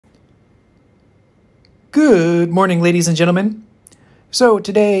Good morning, ladies and gentlemen. So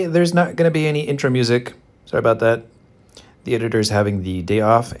today there's not going to be any intro music. Sorry about that. The editor's having the day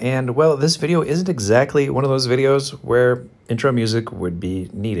off, and well, this video isn't exactly one of those videos where intro music would be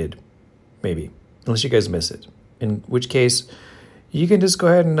needed. Maybe. Unless you guys miss it. In which case, you can just go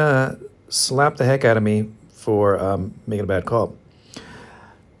ahead and slap the heck out of me for making a bad call.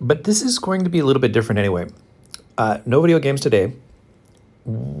 But this is going to be a little bit different anyway. No video games today.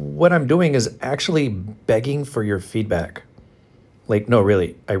 What I'm doing is actually begging for your feedback. Like, no,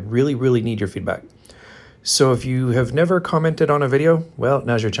 really. I really need your feedback. So if you have never commented on a video, well,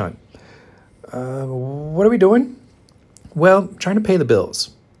 now's your chance. What are we doing? Well, trying to pay the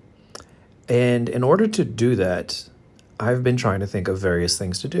bills. And in order to do that, I've been trying to think of various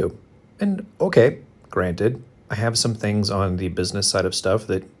things to do. And okay, granted, I have some things on the business side of stuff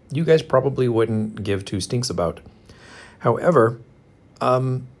that you guys probably wouldn't give two stinks about. However,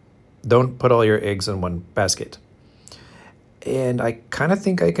 don't put all your eggs in one basket. And I kind of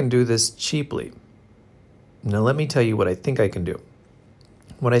think I can do this cheaply. Now let me tell you what I think I can do.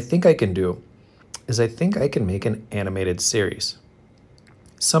 What I think I can do is I think I can make an animated series.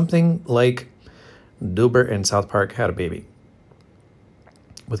 Something like Dilbert and South Park had a baby.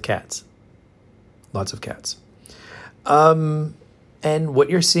 With cats. Lots of cats. And what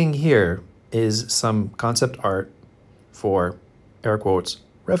you're seeing here is some concept art for, air quotes,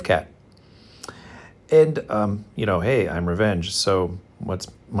 Rev Cat. And, you know, hey, I'm Revenge, so what's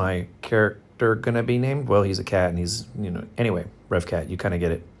my character gonna be named? Well, he's a cat, and he's, you know, anyway, Rev Cat, you kind of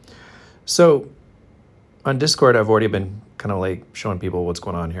get it. So, on Discord, I've already been kind of like showing people what's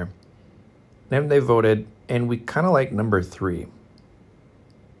going on here. Then they voted, and we kind of like number 3.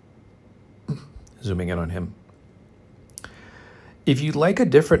 Zooming in on him. If you like a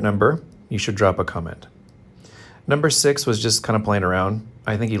different number, you should drop a comment. Number 6 was just kind of playing around.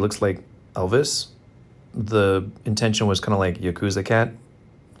 I think he looks like Elvis. The intention was kind of like Yakuza Cat.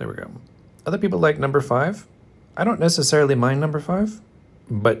 There we go. Other people like number 5. I don't necessarily mind number 5,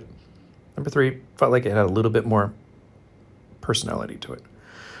 but number 3 felt like it had a little bit more personality to it.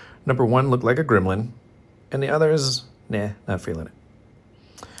 Number 1 looked like a gremlin, and the others, nah, not feeling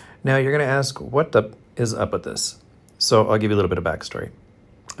it. Now you're going to ask, what is up with this? So I'll give you a little bit of backstory.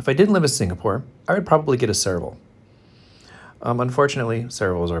 If I didn't live in Singapore, I would probably get a serval. Unfortunately,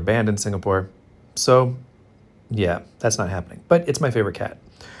 servals are banned in Singapore, so yeah, that's not happening. But it's my favorite cat.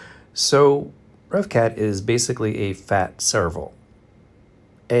 So Rev Cat is basically a fat serval.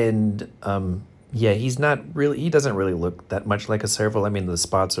 And yeah, he doesn't really look that much like a serval. I mean, the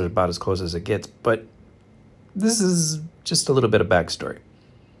spots are about as close as it gets, but this is just a little bit of backstory.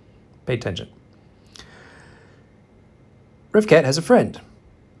 Pay attention. Rev Cat has a friend,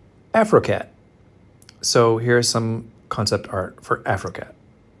 Afro Cat. So here's some concept art for Afro Cat.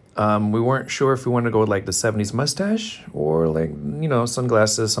 We weren't sure if we wanted to go with like the 70s mustache or like, you know,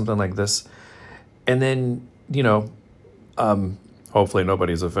 sunglasses, something like this. And then, you know, hopefully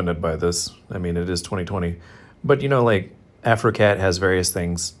nobody's offended by this. I mean, it is 2020. But, you know, like Afro Cat has various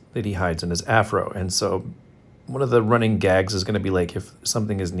things that he hides in his afro. And so one of the running gags is going to be like if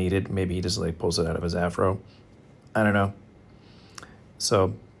something is needed, maybe he just like pulls it out of his afro. I don't know.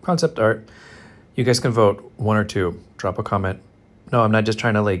 So concept art. You guys can vote 1 or 2. Drop a comment. No, I'm not just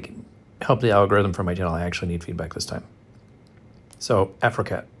trying to like help the algorithm for my channel. I actually need feedback this time. So Afro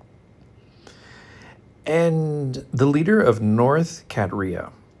Cat. And the leader of North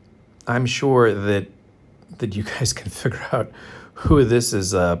Catria. I'm sure that you guys can figure out who this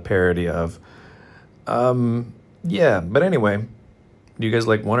is a parody of. Yeah, but anyway, do you guys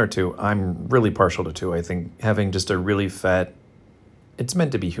like 1 or 2? I'm really partial to 2. I think having just a really fat, it's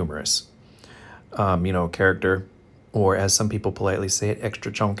meant to be humorous, you know, character, or as some people politely say it, extra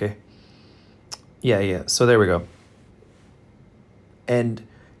chunky. Yeah, so there we go. And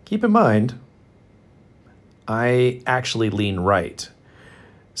keep in mind, I actually lean right.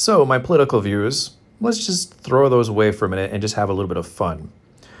 So my political views, let's just throw those away for a minute and just have a little bit of fun.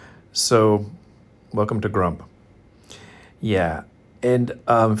 So, welcome to Grump. Yeah, and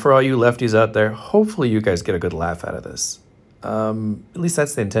for all you lefties out there, hopefully you guys get a good laugh out of this. At least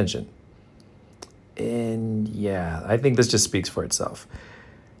that's the intention. And yeah, I think this just speaks for itself.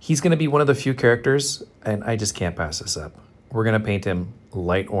 He's going to be one of the few characters, and I just can't pass this up. We're going to paint him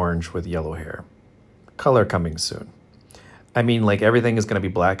light orange with yellow hair. Color coming soon. I mean, like everything is going to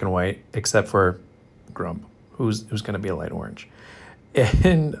be black and white except for Grump, who's going to be a light orange.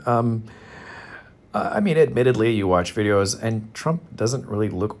 And I mean, admittedly, you watch videos and Trump doesn't really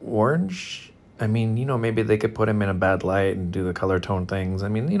look orange. I mean, you know, maybe they could put him in a bad light and do the color tone things. I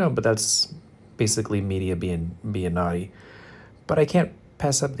mean, you know, but that's basically media being naughty. But I can't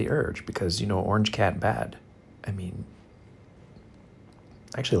pass up the urge because, you know, orange cat bad. I mean,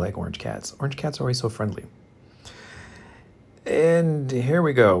 I actually like orange cats. Orange cats are always so friendly. And here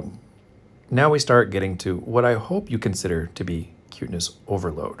we go. Now we start getting to what I hope you consider to be cuteness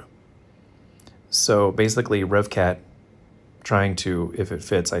overload. So basically, Rev Cat trying to, if it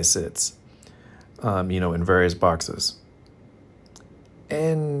fits, I sits, you know, in various boxes.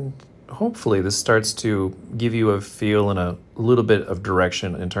 And hopefully this starts to give you a feel and a little bit of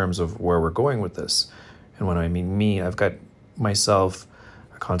direction in terms of where we're going with this. And when I mean me, I've got myself,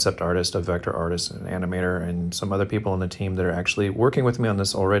 a concept artist, a vector artist, an animator, and some other people on the team that are actually working with me on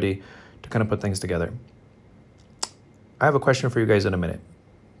this already to kind of put things together. I have a question for you guys in a minute.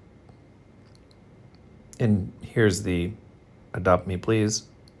 And here's the adopt me please.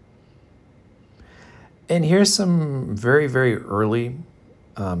 And here's some very, very early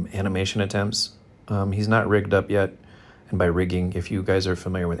animation attempts. He's not rigged up yet. And by rigging, if you guys are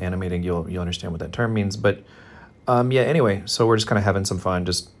familiar with animating, you'll understand what that term means. But yeah, anyway, so we're just kind of having some fun,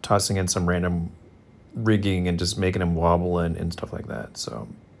 just tossing in some random rigging and just making him wobble and stuff like that. So,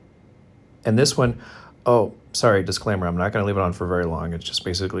 and this one, oh, sorry, disclaimer, I'm not going to leave it on for very long. It's just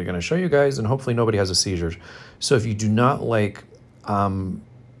basically going to show you guys, and hopefully nobody has a seizure. So if you do not like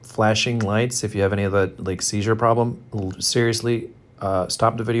flashing lights, if you have any of that like seizure problem, seriously,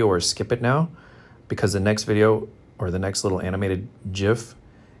 stop the video or skip it now, because the next video or the next little animated GIF,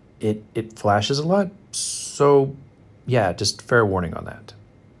 it flashes a lot. So yeah, just fair warning on that.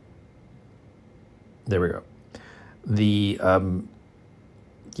 There we go. The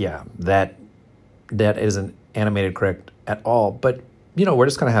yeah, that isn't animated correct at all, but you know, we're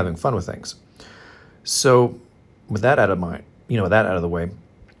just kind of having fun with things. So with that out of mind, you know, that out of the way,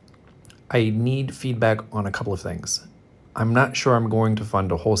 I need feedback on a couple of things. I'm not sure I'm going to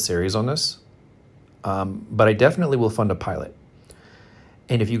fund a whole series on this, but I definitely will fund a pilot.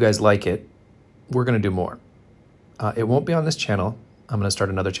 And if you guys like it, we're going to do more. It won't be on this channel. I'm going to start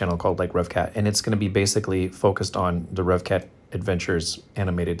another channel called like Rev Cat, and it's going to be basically focused on the Rev Cat Adventures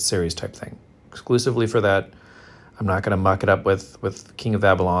animated series type thing. Exclusively for that. I'm not going to muck it up with King of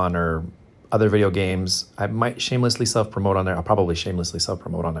Babylon or other video games. I might shamelessly self-promote on there. I'll probably shamelessly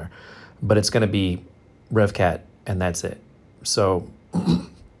self-promote on there. But it's going to be Rev Cat, and that's it. So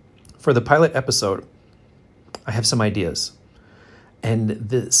for the pilot episode, I have some ideas.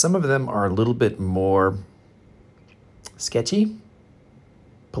 And some of them are a little bit more sketchy,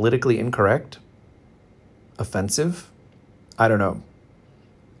 politically incorrect, offensive. I don't know.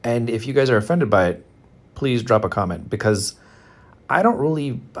 And if you guys are offended by it, please drop a comment, because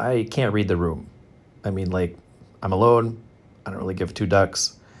I can't read the room. I mean, like, I'm alone. I don't really give two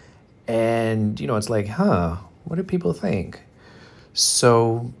ducks. And, you know, it's like, what do people think?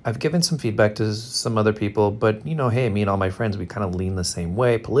 So I've given some feedback to some other people, but, you know, hey, me and all my friends, we kind of lean the same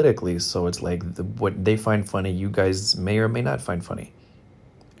way politically. So it's like what they find funny, you guys may or may not find funny.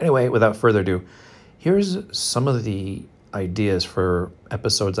 Anyway, without further ado, here's some of the ideas for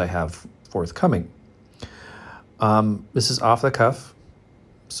episodes I have forthcoming. This is off the cuff,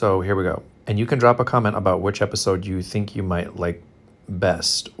 so here we go. And you can drop a comment about which episode you think you might like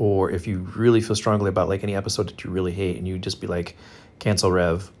best, or if you really feel strongly about like any episode that you really hate and you just be like, cancel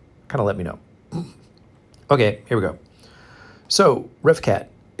Rev, kind of let me know. Okay, here we go. So, Rev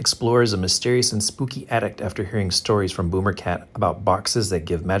Cat explores a mysterious and spooky attic after hearing stories from Boomer Cat about boxes that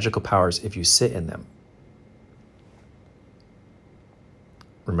give magical powers if you sit in them.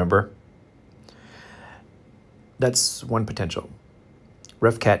 Remember? That's one potential.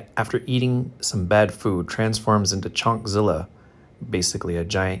 Rev Cat, after eating some bad food, transforms into Chonkzilla, basically a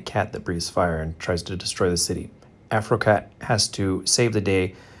giant cat that breathes fire and tries to destroy the city. Afro Cat has to save the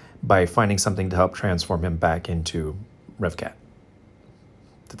day by finding something to help transform him back into Rev Cat.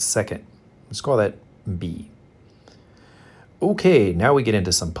 That's second. Let's call that B. Okay, now we get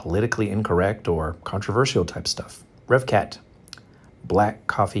into some politically incorrect or controversial type stuff. Rev Cat, black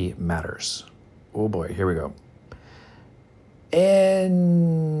coffee matters. Oh boy, here we go.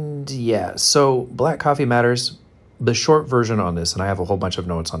 And yeah, so black coffee matters. The short version on this, and I have a whole bunch of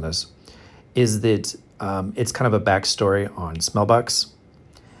notes on this, is that it's kind of a backstory on Smellbucks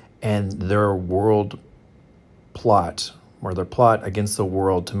and their world plot, or their plot against the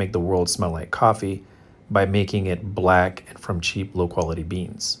world to make the world smell like coffee by making it black and from cheap, low-quality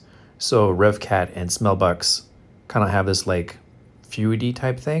beans. So Rev Cat and Smellbucks kind of have this like feudy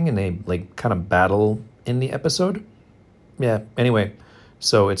type thing, and they like kind of battle in the episode. Yeah, anyway,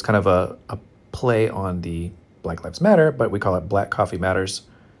 so it's kind of a play on the Black Lives Matter, but we call it Black Coffee Matters.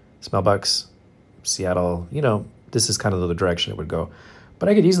 Smellbucks, Seattle, you know, this is kind of the direction it would go. But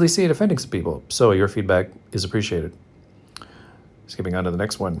I could easily see it offending some people, so your feedback is appreciated. Skipping on to the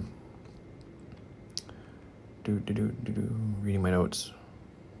next one. Reading my notes.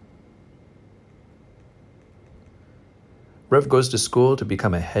 Rev goes to school to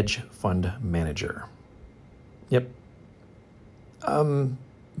become a hedge fund manager. Yep.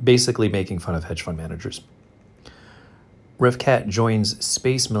 Basically making fun of hedge fund managers. Rev Cat joins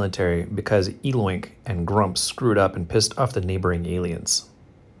space military because Eloink and Grump screwed up and pissed off the neighboring aliens.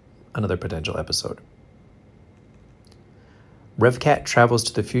 Another potential episode. Rev Cat travels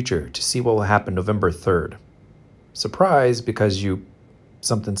to the future to see what will happen November 3rd. Surprise, because you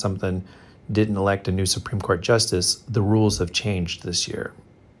something didn't elect a new Supreme Court justice, the rules have changed this year.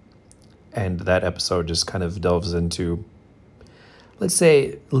 And that episode just kind of delves into, let's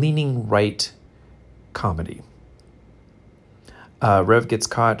say, leaning right comedy. Rev gets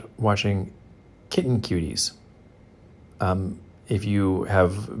caught watching Kitten Cuties. If you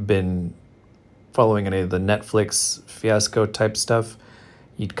have been following any of the Netflix fiasco type stuff,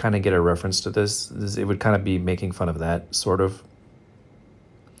 you'd kind of get a reference to this. It would kind of be making fun of that, sort of.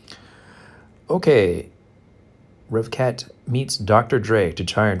 Okay. Rev Cat meets Dr. Dre to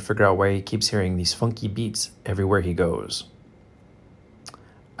try and figure out why he keeps hearing these funky beats everywhere he goes.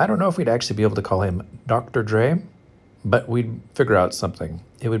 I don't know if we'd actually be able to call him Dr. Dre, but we'd figure out something.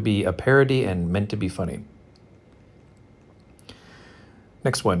 It would be a parody and meant to be funny.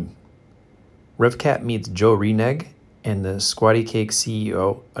 Next one. Rev Cat meets Joe Reneg and the Squatty Cake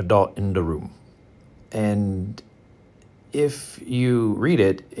CEO adult in the room. And if you read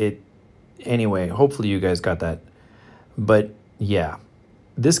it anyway, hopefully you guys got that. But yeah,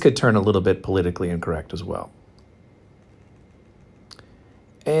 this could turn a little bit politically incorrect as well.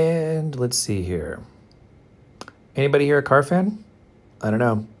 And let's see here. Anybody here a car fan? I don't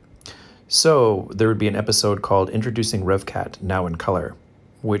know. So there would be an episode called Introducing Rev Cat, Now in Color,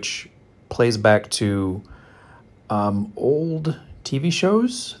 which plays back to old TV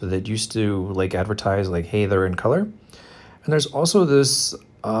shows that used to like advertise like, hey, they're in color. And there's also this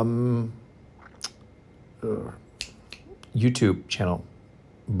YouTube channel,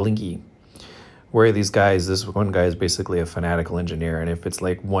 Blinky, where these guys, this one guy is basically a fanatical engineer, and if it's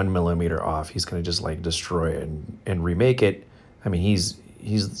like 1 millimeter off, he's gonna just like destroy it and remake it. I mean, he's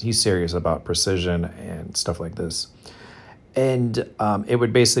serious about precision and stuff like this. And it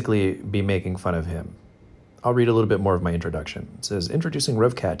would basically be making fun of him. I'll read a little bit more of my introduction. It says, introducing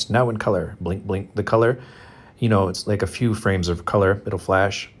Rev Cat, now in color. Blink, blink. The color, you know, it's like a few frames of color. It'll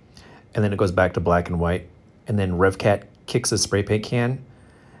flash. And then it goes back to black and white. And then Rev Cat kicks a spray paint can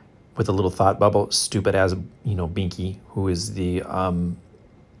with a little thought bubble. Stupid as, you know, Binky, who is the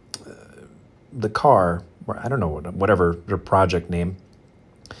car, or I don't know, whatever their project name.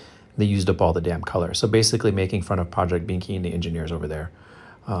 They used up all the damn color. So basically making fun of Project Binky and the engineers over there.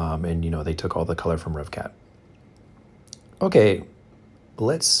 And, you know, they took all the color from Rev Cat. Okay,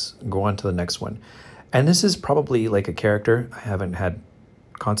 let's go on to the next one. And this is probably like a character I haven't had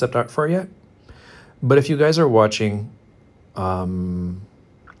concept art for yet. But if you guys are watching The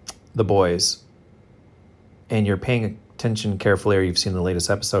Boys and you're paying attention carefully, or you've seen the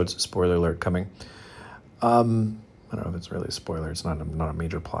latest episodes, spoiler alert coming. I don't know if it's really a spoiler. It's not a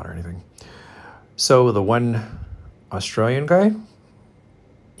major plot or anything. So the one Australian guy,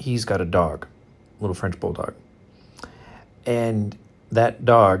 he's got a dog, little French bulldog. And that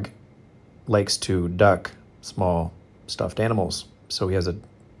dog likes to duck small stuffed animals. So he has a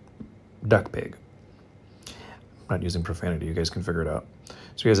duck pig. I'm not using profanity. You guys can figure it out.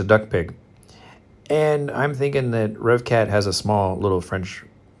 So he has a duck pig. And I'm thinking that Rev Cat has a small little French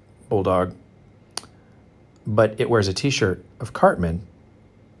bulldog, but it wears a t-shirt of Cartman,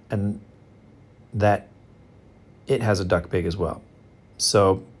 and that it has a duck pig as well.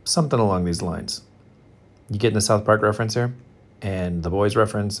 So something along these lines. You getting the South Park reference here? And the Boys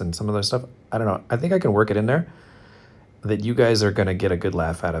reference and some other stuff? I don't know. I think I can work it in there that you guys are going to get a good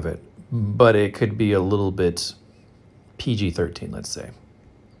laugh out of it. But it could be a little bit PG-13, let's say.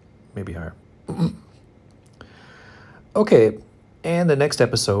 Maybe higher. Okay, and the next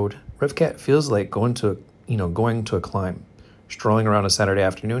episode, Rev Cat feels like going to a climb. Strolling around a Saturday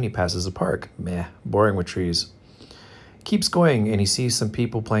afternoon, he passes a park. Meh, boring with trees. Keeps going, and he sees some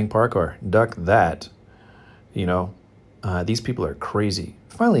people playing parkour. Duck that. You know, these people are crazy.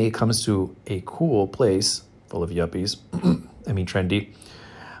 Finally, he comes to a cool place full of yuppies. I mean, trendy.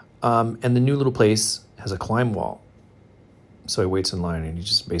 And the new little place has a climb wall. So he waits in line, and he's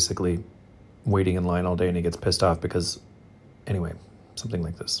just basically waiting in line all day, and he gets pissed off because, anyway, something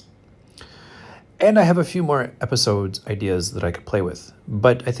like this. And I have a few more episodes ideas that I could play with,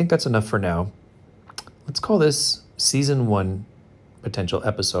 but I think that's enough for now. Let's call this Season 1 potential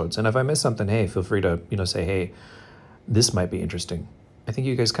episodes. And if I miss something, hey, feel free to, say, hey, this might be interesting. I think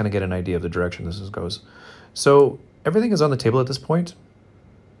you guys kind of get an idea of the direction this goes. So everything is on the table at this point,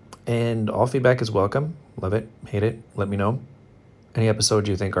 and all feedback is welcome. Love it, hate it, let me know. Any episodes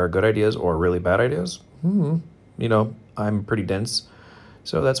you think are good ideas or really bad ideas? You know, I'm pretty dense,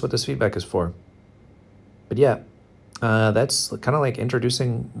 so that's what this feedback is for. But yeah, that's kind of like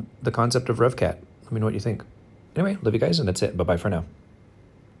introducing the concept of Rev Cat. Let me know what you think. Anyway, love you guys, and that's it. Bye-bye for now.